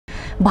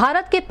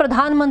भारत के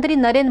प्रधानमंत्री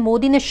नरेंद्र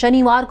मोदी ने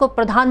शनिवार को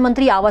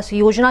प्रधानमंत्री आवास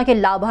योजना के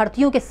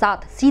लाभार्थियों के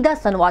साथ सीधा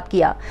संवाद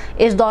किया।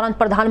 इस दौरान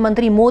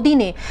प्रधानमंत्री मोदी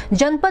ने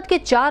जनपद के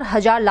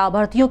 4000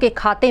 लाभार्थियों के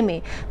खाते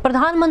में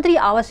प्रधानमंत्री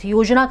आवास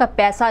योजना का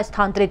पैसा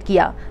स्थानांतरित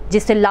किया,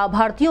 जिससे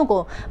लाभार्थियों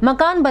को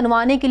मकान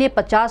बनवाने के लिए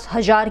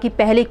 50,000 की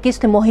पहली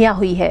किस्त मुहैया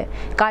हुई है।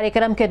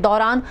 कार्यक्रम के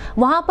दौरान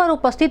वहां पर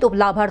उपस्थित उप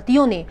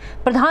लाभार्थियों ने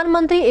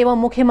प्रधानमंत्री एवं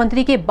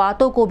मुख्यमंत्री की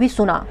बातों को भी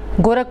सुना।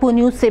 गोरखपुर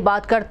न्यूज से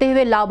बात करते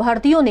हुए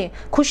लाभार्थियों ने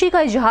खुशी का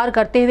इजहार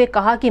करते हुए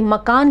कहा कि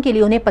मकान के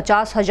लिए उन्हें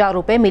 50,000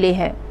 रुपए मिले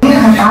हैं।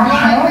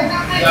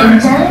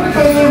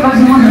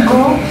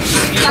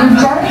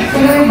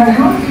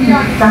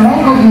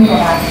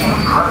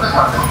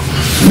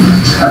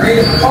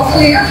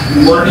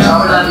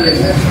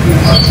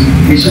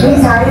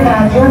 सारे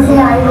राज्यों से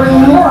आए हुए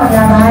हैं और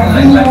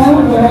लाभार्थी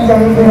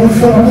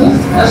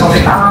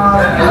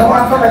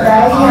आपको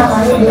बताया कि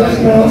हमारे देश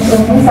में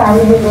इतनी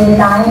सारी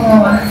विविधताएं हैं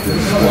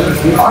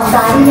और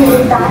सारी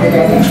विविधताएं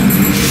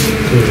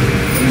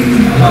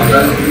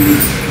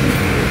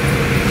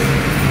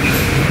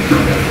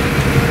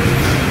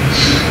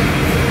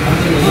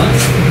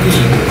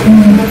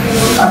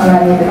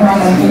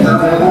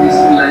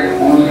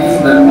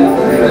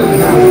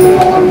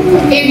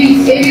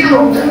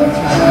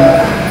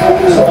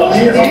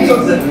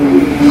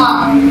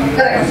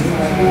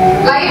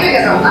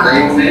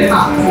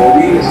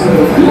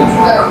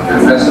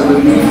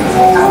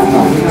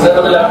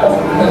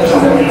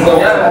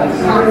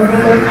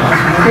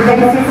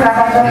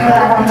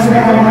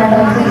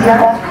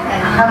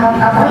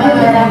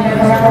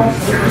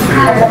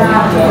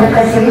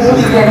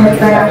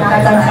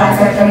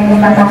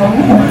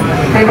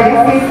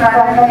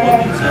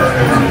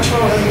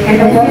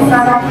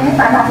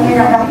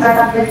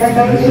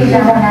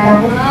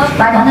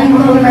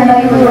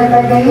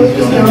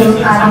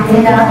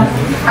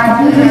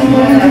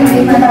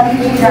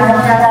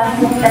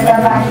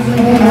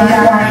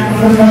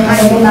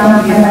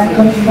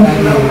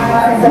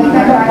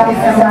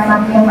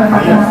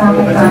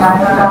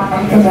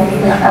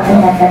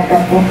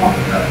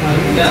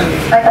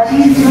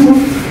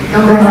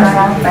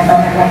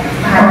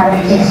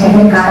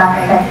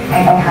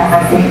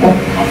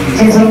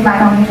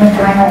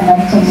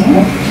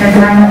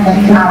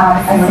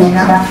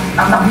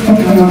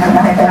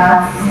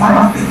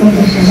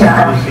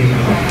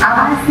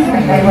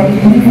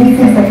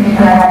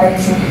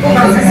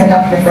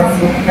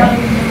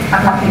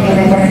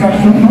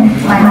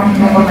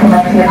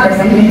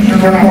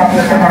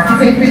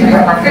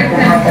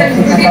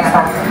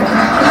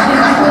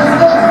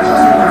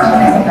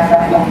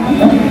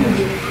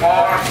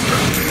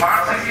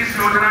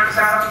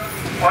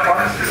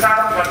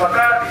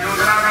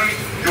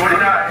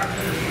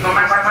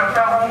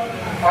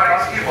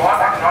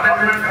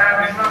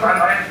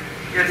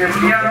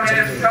दुनिया में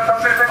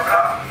सबसे बड़ा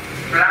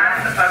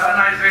प्लान्ड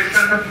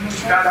अर्बनाइजेशन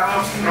का जो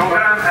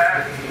प्रोग्राम है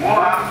वो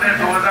आपने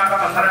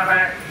 2015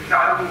 में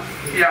चालू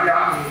किया था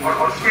और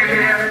उसके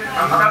लिए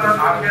हम सब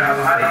आपके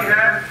आभारी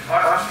हैं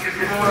और हम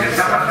इसको इस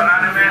सफल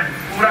बनाने में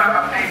पूरा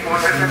अपनी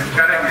कोशिश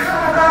करेंगे।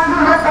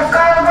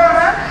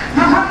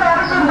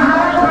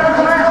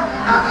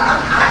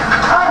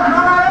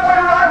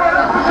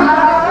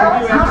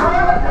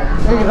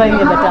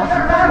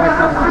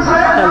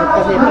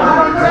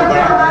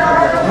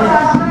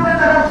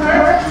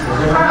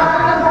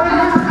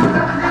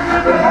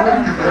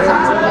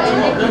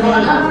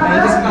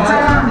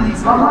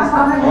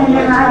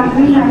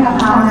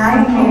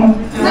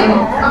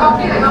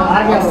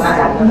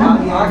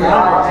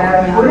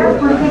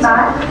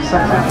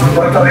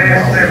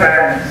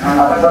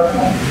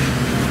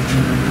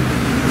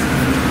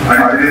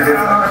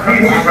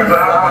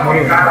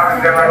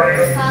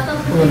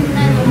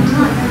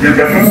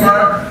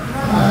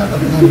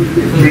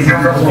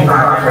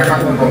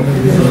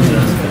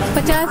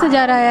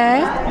 $50,000 आया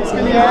है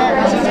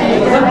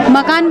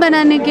मकान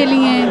बनाने के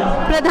लिए।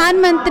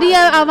 प्रधानमंत्री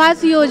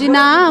आवास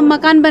योजना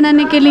मकान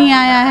बनाने के लिए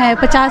आया है।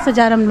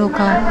 50,000 हम लोग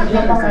का।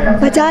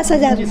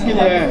 50,000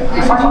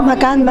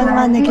 मकान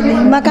बनवाने के लिए,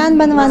 मकान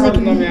बनवाने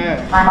के लिए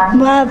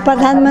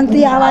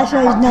प्रधानमंत्री आवास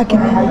योजना के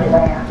लिए।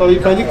 तो ये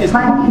पहली किस्त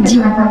जी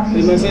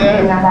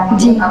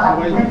जी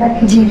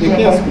जी जी।